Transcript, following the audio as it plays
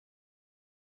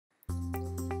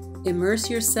immerse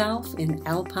yourself in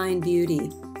alpine beauty,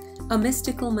 a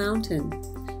mystical mountain,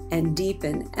 and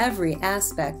deepen every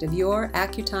aspect of your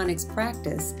Acutonics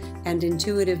practice and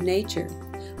intuitive nature,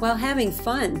 while having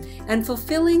fun and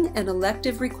fulfilling an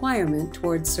elective requirement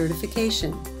towards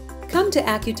certification. Come to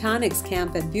Acutonics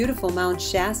Camp at beautiful Mount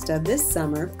Shasta this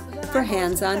summer for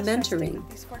hands-on mentoring.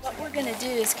 What we're going to do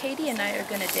is Katie and I are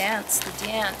going to dance the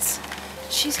dance.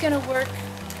 She's going to work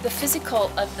the physical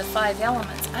of the 5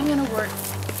 elements. I'm going to work,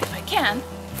 if I can,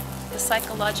 the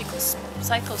psychological,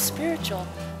 psycho-spiritual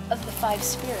of the 5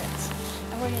 spirits.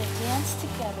 And we're going to dance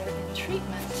together in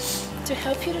treatment to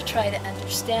help you to try to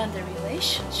understand the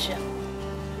relationship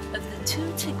of the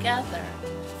 2 together,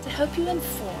 to help you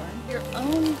inform your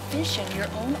own vision, your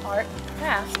own art and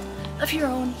craft of your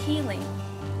own healing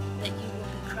that you will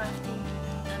be crafting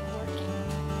and working.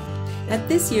 At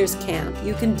this year's camp,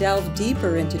 you can delve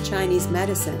deeper into Chinese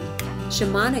medicine,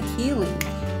 shamanic healing,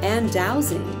 and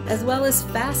dowsing, as well as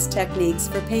fast techniques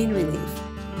for pain relief.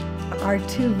 Our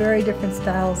 2 very different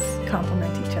styles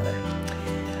complement each other.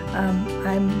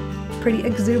 I'm pretty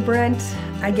exuberant.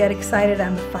 I get excited.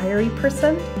 I'm a fiery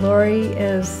person. Lori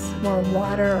is more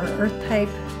water or earth type,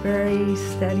 very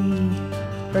steady,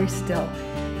 very still.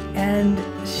 And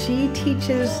she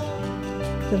teaches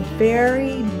the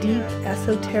very deep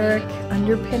esoteric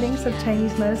underpinnings of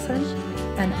Chinese medicine,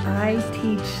 and I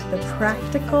teach the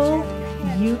practical,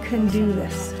 you can do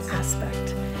this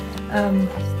aspect.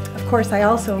 Of course, I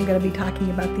also am going to be talking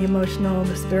about the emotional,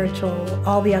 the spiritual,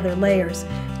 all the other layers,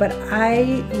 but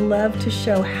I love to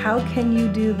show how can you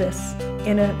do this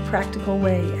in a practical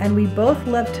way, and we both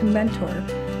love to mentor.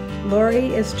 Lori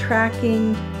is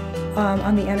tracking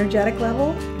on the energetic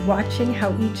level, watching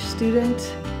how each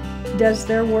student does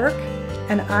their work,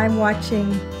 and I'm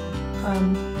watching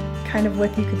kind of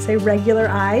what you could say regular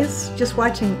eyes, just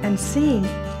watching and seeing,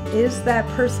 is that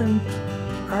person,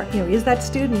 is that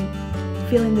student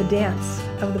feeling the dance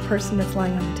of the person that's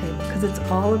lying on the table? Because it's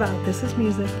all about, this is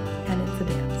music and it's a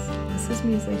dance. This is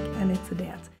music and it's a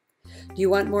dance. Do you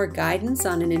want more guidance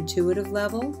on an intuitive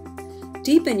level?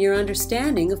 Deepen your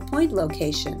understanding of point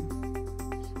location.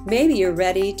 Maybe you're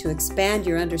ready to expand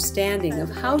your understanding of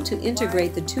how to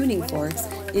integrate the tuning forks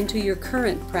into your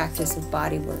current practice of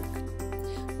bodywork.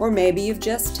 Or maybe you've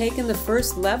just taken the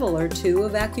first level or 2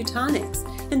 of Acutonics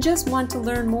and just want to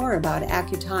learn more about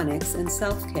Acutonics and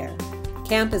self-care.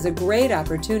 Camp is a great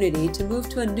opportunity to move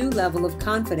to a new level of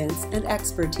confidence and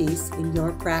expertise in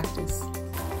your practice. By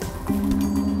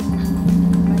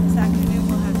this afternoon,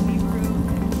 we'll have Hebrew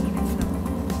and even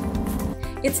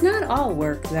snow. It's not all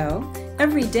work, though.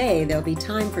 Every day there'll be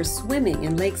time for swimming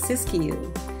in Lake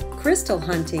Siskiyou, crystal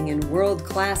hunting in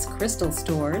world-class crystal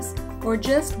stores, or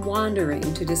just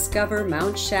wandering to discover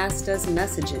Mount Shasta's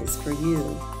messages for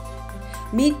you.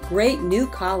 Meet great new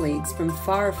colleagues from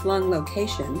far-flung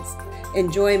locations,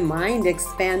 enjoy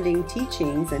mind-expanding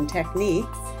teachings and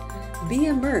techniques, be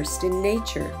immersed in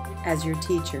nature as your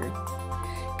teacher.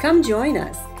 Come join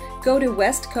us. Go to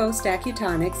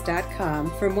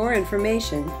westcoastacutonics.com for more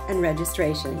information and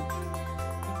registration.